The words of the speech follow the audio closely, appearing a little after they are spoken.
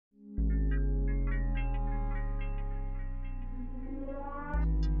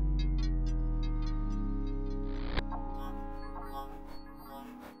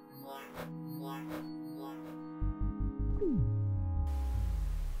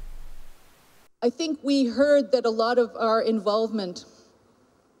I think we heard that a lot of our involvement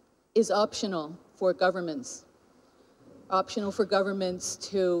is optional for governments. Optional for governments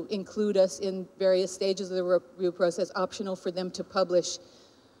to include us in various stages of the review process, optional for them to publish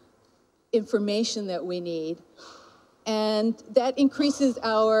information that we need. And that increases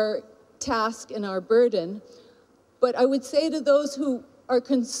our task and our burden. But I would say to those who are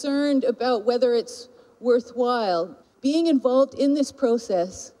concerned about whether it's worthwhile, being involved in this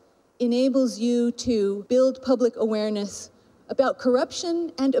process enables you to build public awareness about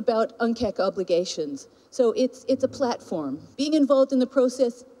corruption and about UNCAC obligations. So it's a platform. Being involved in the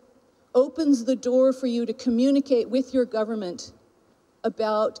process opens the door for you to communicate with your government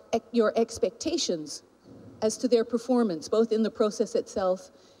about your expectations as to their performance, both in the process itself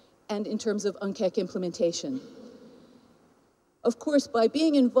and in terms of UNCAC implementation. Of course, by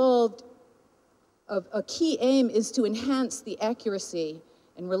being involved, a key aim is to enhance the accuracy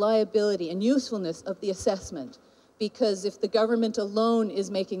and reliability and usefulness of the assessment, because if the government alone is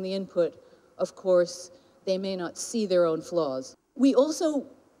making the input, of course, they may not see their own flaws. We also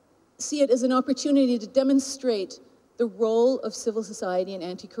see it as an opportunity to demonstrate the role of civil society in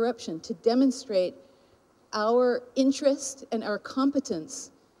anti-corruption, to demonstrate our interest and our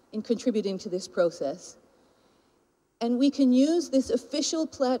competence in contributing to this process. And we can use this official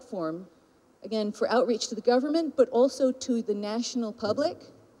platform, again, for outreach to the government, but also to the national public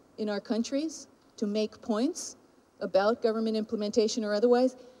in our countries to make points about government implementation or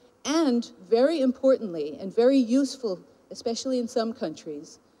otherwise. And very importantly, and very useful, especially in some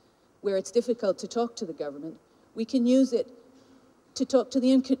countries where it's difficult to talk to the government, we can use it to talk to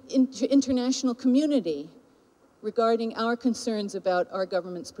the international community regarding our concerns about our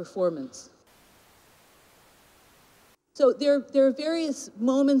government's performance. So there are various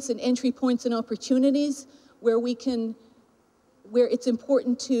moments and entry points and opportunities where it's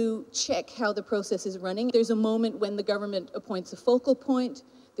important to check how the process is running. There's a moment when the government appoints a focal point.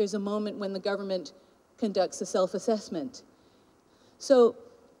 There's a moment when the government conducts a self-assessment. So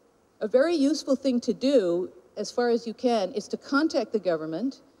a very useful thing to do, as far as you can, is to contact the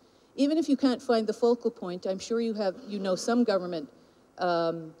government. Even if you can't find the focal point, I'm sure you know some government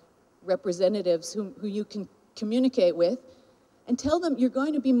representatives who you can communicate with, and tell them you're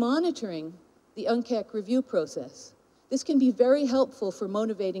going to be monitoring the UNCAC review process. This can be very helpful for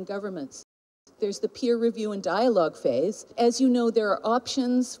motivating governments. There's the peer review and dialogue phase. As you know, there are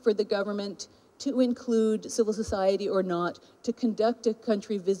options for the government to include civil society or not, to conduct a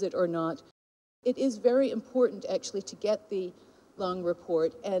country visit or not. It is very important, actually, to get the long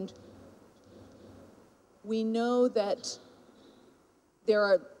report, and we know that there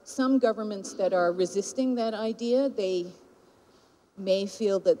are some governments that are resisting that idea. They may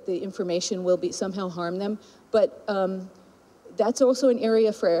feel that the information will somehow harm them, but that's also an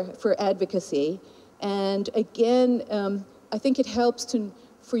area for advocacy. And again, I think it helps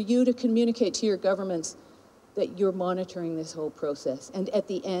for you to communicate to your governments that you're monitoring this whole process. And at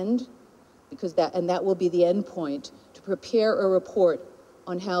the end, that will be the end point, to prepare a report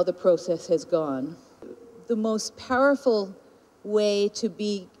on how the process has gone. The most powerful way to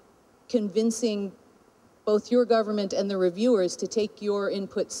be convincing both your government and the reviewers to take your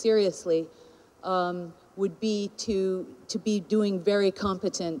input seriously would be to be doing very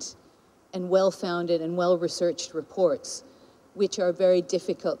competent and well-founded and well-researched reports, which are very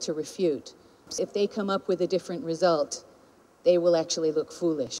difficult to refute. If they come up with a different result, they will actually look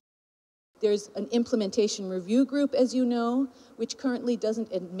foolish. There's an implementation review group, as you know, which currently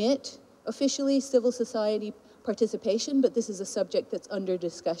doesn't admit officially civil society participation, but this is a subject that's under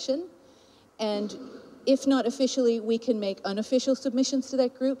discussion. And if not officially, we can make unofficial submissions to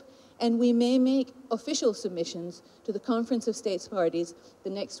that group, and we may make official submissions to the Conference of States Parties,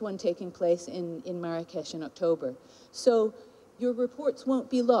 the next one taking place in Marrakesh in October. So your reports won't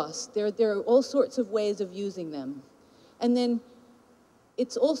be lost. There are all sorts of ways of using them. And then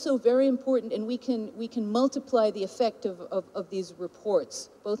it's also very important, and we can multiply the effect of these reports,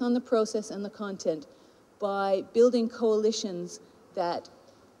 both on the process and the content, by building coalitions that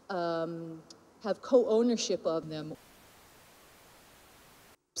have co-ownership of them.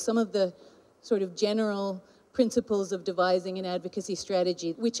 Some of the sort of general principles of devising an advocacy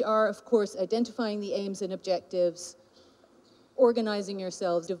strategy, which are, of course, identifying the aims and objectives, organizing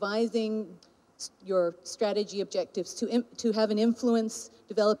yourselves, devising your strategy objectives to have an influence,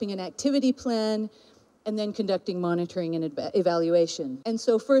 developing an activity plan, and then conducting monitoring and evaluation. And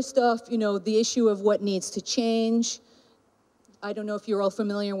so first off, the issue of what needs to change. I don't know if you're all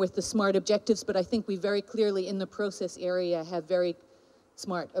familiar with the SMART objectives, but I think we very clearly in the process area have very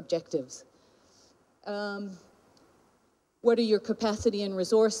SMART objectives. What are your capacity and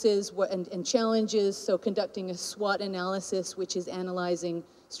resources and challenges? So conducting a SWOT analysis, which is analyzing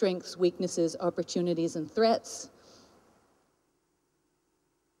strengths, weaknesses, opportunities, and threats.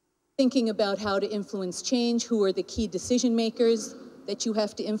 Thinking about how to influence change. Who are the key decision makers that you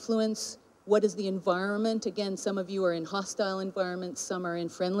have to influence? What is the environment? Again, some of you are in hostile environments, some are in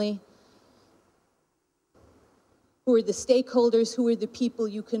friendly. Who are the stakeholders? Who are the people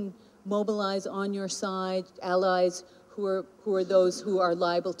you can mobilize on your side? Allies? Who are those who are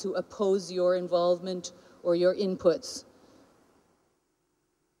liable to oppose your involvement or your inputs?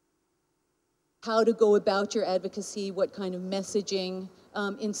 How to go about your advocacy, what kind of messaging.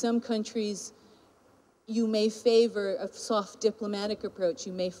 In some countries, you may favor a soft diplomatic approach.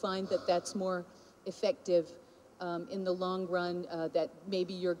 You may find that that's more effective in the long run, that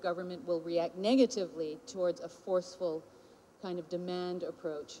maybe your government will react negatively towards a forceful kind of demand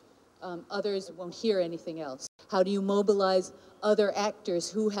approach. Others won't hear anything else. How do you mobilize other actors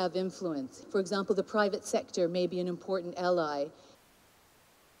who have influence? For example, the private sector may be an important ally.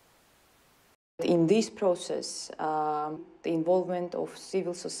 In this process, the involvement of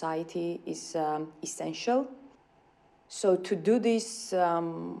civil society is essential. So to do this,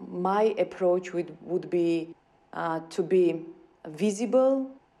 my approach would be to be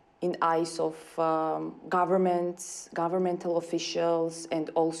visible in eyes of governments, governmental officials, and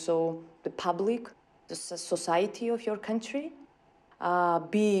also the public, the society of your country.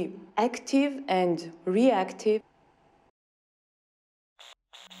 Be active and reactive